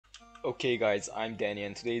Okay guys, I'm Danny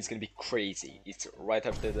and today is gonna be crazy. It's right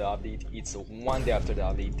after the update, it's one day after the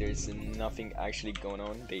update, there's nothing actually going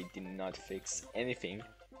on, they did not fix anything.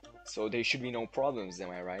 So there should be no problems, am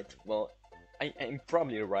I right? Well, I'm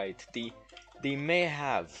probably right. They may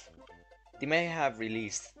have they may have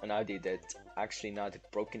released an update that actually not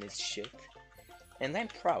broken its shit. And I'm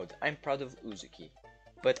proud of Uzuki.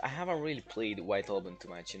 But I haven't really played White Album too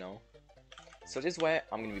much, you know? So this is why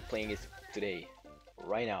I'm gonna be playing it today,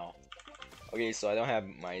 right now. Okay, so I don't have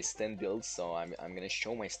my stand build, so I'm gonna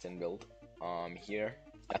show my stand build here.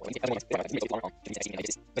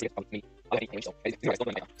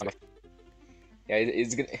 Yeah,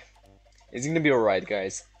 it's gonna be alright,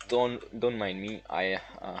 guys. Don't mind me.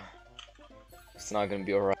 It's not gonna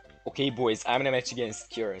be alright. Okay, boys, I'm gonna match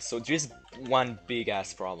against Kira. So there's one big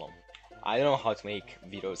ass problem. I don't know how to make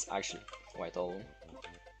videos actually. White album.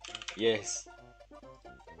 Yes,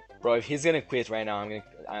 bro. If he's gonna quit right now,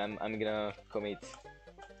 I'm gonna commit.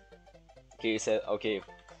 Okay, he said okay.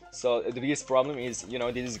 So the biggest problem is, you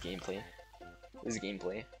know, this is gameplay. This is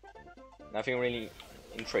gameplay. Nothing really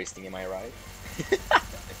interesting, am I right?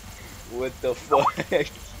 What the fuck?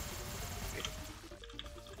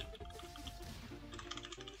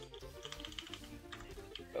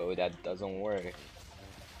 Oh, that doesn't work.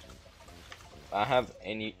 I have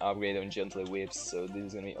any upgrade on gentle whips, so this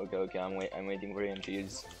is gonna be okay. Okay, I'm waiting for him to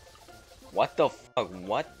use. What the fuck?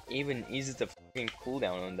 What even is the fucking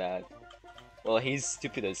cooldown on that? Well, he's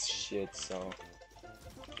stupid as shit, so.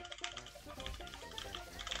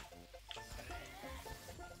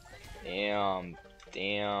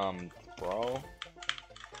 Damn, bro.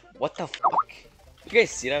 What the fuck? You guys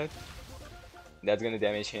see that? That's gonna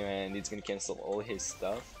damage him and it's gonna cancel all his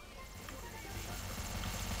stuff.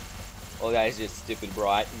 Oh, that is just stupid,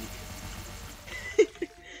 bro.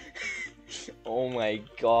 Oh my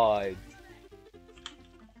god.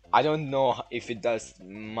 I don't know if it does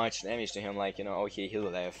much damage to him, like, you know, okay, he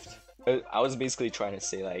left. I was basically trying to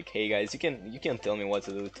say like, hey guys, you can tell me what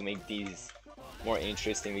to do to make these more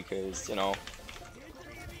interesting, because, you know,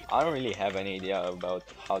 I don't really have any idea about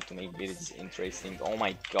how to make videos interesting. Oh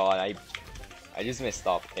my god, I just messed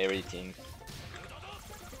up everything.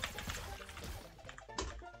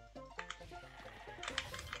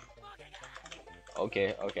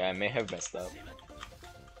 Okay, I may have messed up.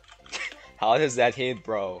 How does that hit,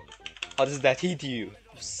 bro? How does that hit you?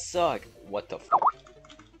 You suck. What the fuck?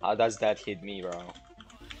 How does that hit me, bro?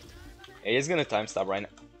 It is gonna time stop right now.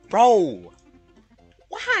 Bro!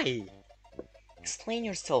 Why? Explain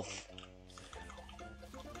yourself.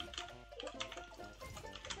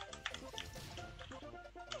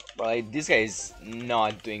 Bro, like, this guy is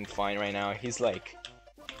not doing fine right now. He's like...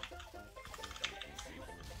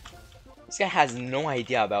 This guy has no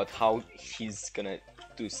idea about how he's gonna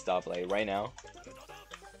do stuff, like, right now.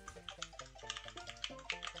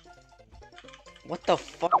 What the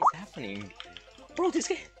fuck is happening? Bro, this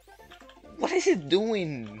guy... What is he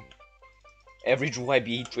doing? Average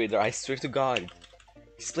YBA trader, I swear to god.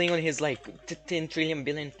 He's playing on his, like, 10 trillion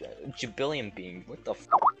billion... Jibillion ping. What the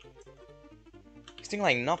fuck? He's doing,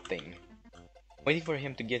 like, nothing. Waiting for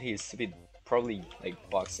him to get his stupid, probably, like,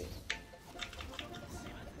 boxing.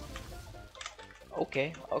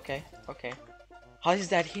 Okay. How does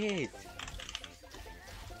that hit?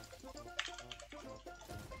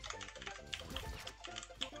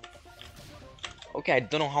 Okay, I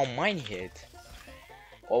don't know how mine hit.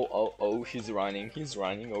 Oh, he's running.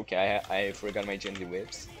 Okay, I forgot my gently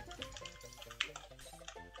whips.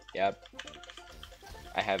 Yep.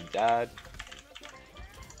 I have that.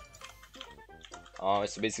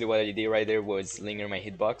 So basically what I did right there was linger my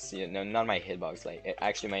hitbox. Yeah, no, not my hitbox, like,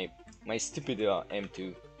 actually my stupid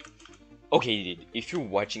M2. Okay, dude, if you're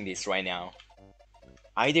watching this right now,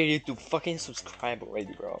 I dare you to fucking subscribe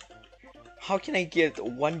already, bro. How can I get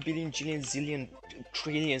 1 billion, jillion, zillion,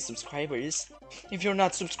 trillion subscribers if you're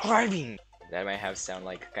not subscribing? That might have sound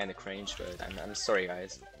like kinda cringe, but I'm sorry,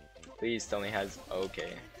 guys. Please tell me has...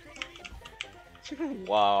 Okay.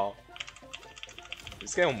 Wow.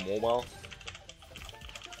 This guy on mobile?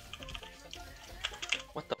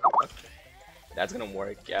 What the fuck? That's gonna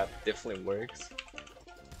work, yeah, definitely works.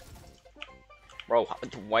 Bro,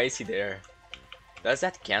 why is he there? Does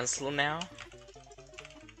that cancel now?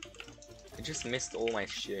 I just missed all my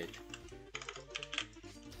shit.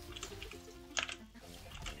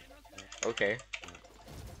 Okay.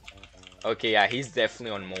 Okay, yeah, he's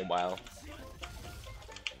definitely on mobile.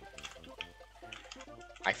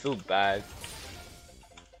 I feel bad.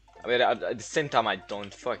 I mean, at the same time, I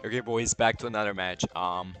don't fuck. Okay, boys, back to another match.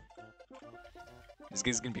 This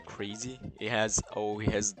guy's gonna be crazy. He has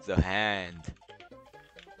the hand.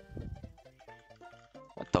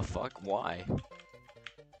 What the the fuck? Why?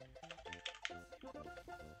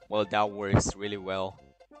 Well, that works really well.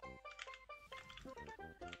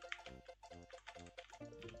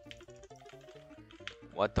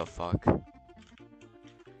 What the fuck?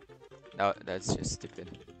 That's just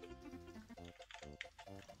stupid.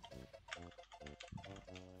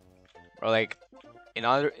 Or like, in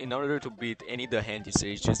order to beat any the hand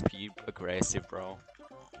users, just be aggressive, bro.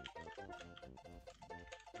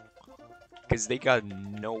 Cause they got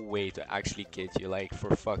no way to actually get you. Like,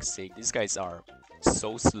 for fuck's sake, these guys are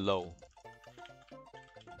so slow.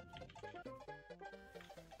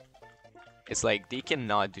 It's like they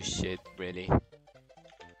cannot do shit really.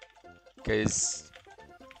 Cause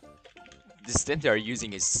the stem they are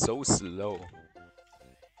using is so slow.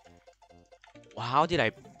 How did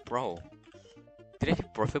I, bro? Did he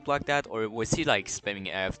profit block that, or was he like spamming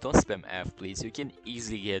F? Don't spam F, please. You can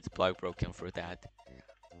easily get block broken for that.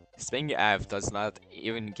 Spamming F does not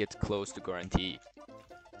even get close to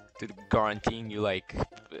guaranteeing you like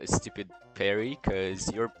a stupid parry,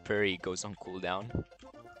 cause your parry goes on cooldown.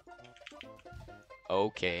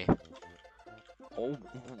 Okay. Oh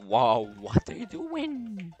wow, what are you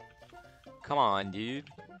doing? Come on, dude.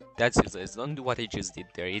 That's useless. Don't do what I just did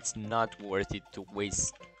there. It's not worth it to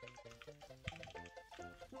waste.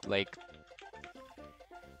 Like,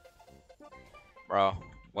 bro,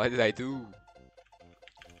 what did I do?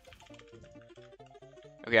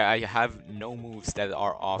 Okay, I have no moves that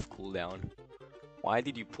are off cooldown. Why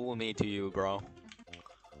did you pull me to you, bro?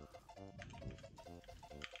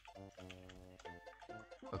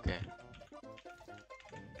 Okay.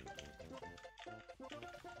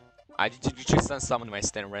 Did you just unsummon my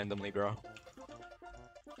stand randomly, bro?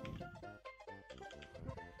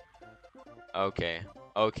 Okay.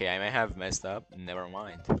 Okay, I may have messed up. Never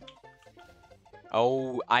mind.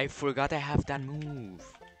 Oh, I forgot I have that move.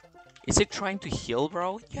 Is it trying to heal,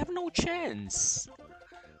 bro? You have no chance.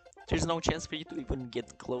 There's no chance for you to even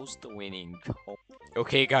get close to winning. Oh.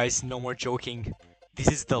 Okay, guys, no more joking. This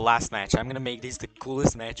is the last match. I'm gonna make this the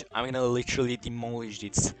coolest match. I'm gonna literally demolish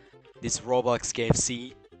this Roblox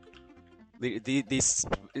KFC.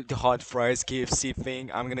 The hot fries KFC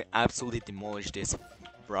thing. I'm gonna absolutely demolish this,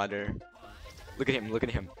 brother. Look at him. Look at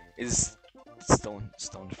him. Is stone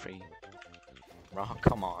free. Bro,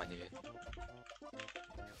 come on, dude.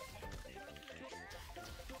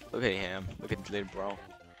 Look at him. Look at the little bro.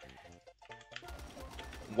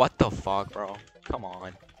 What the fuck, bro? Come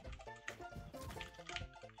on.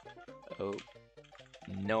 Oh.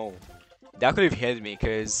 No. That could have hit me,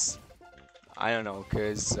 cause I don't know,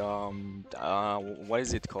 cause what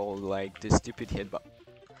is it called? Like the stupid hit but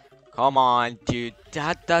come on, dude.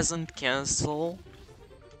 That doesn't cancel.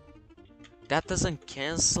 That doesn't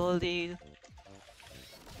cancel, dude.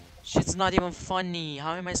 Shit's not even funny.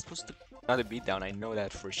 How am I supposed to not a beatdown? I know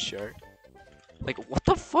that for sure. Like, what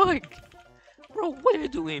the fuck? Bro, what are you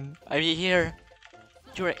doing? I'm here.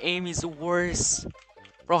 Your aim is worse.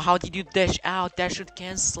 Bro, how did you dash out? That should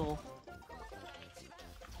cancel.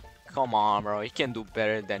 Come on, bro. You can do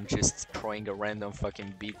better than just throwing a random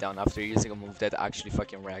fucking beatdown after using a move that actually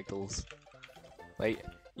fucking ragdolls. Like,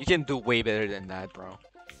 you can do way better than that, bro.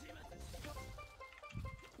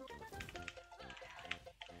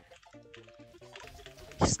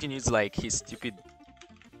 He's gonna use like his stupid.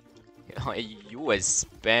 You was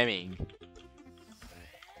spamming.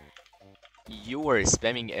 You were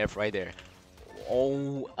spamming F right there.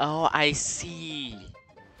 Oh, I see.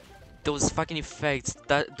 Those fucking effects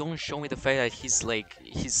that don't show me the fact that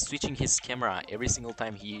he's switching his camera every single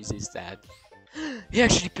time he uses that. He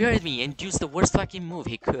actually parried me and used the worst fucking move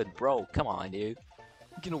he could, bro. Come on, dude.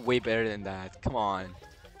 You can do way better than that. Come on.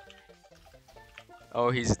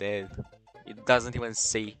 Oh, he's dead. It doesn't even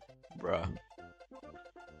say, bruh.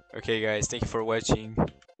 Okay, guys, thank you for watching.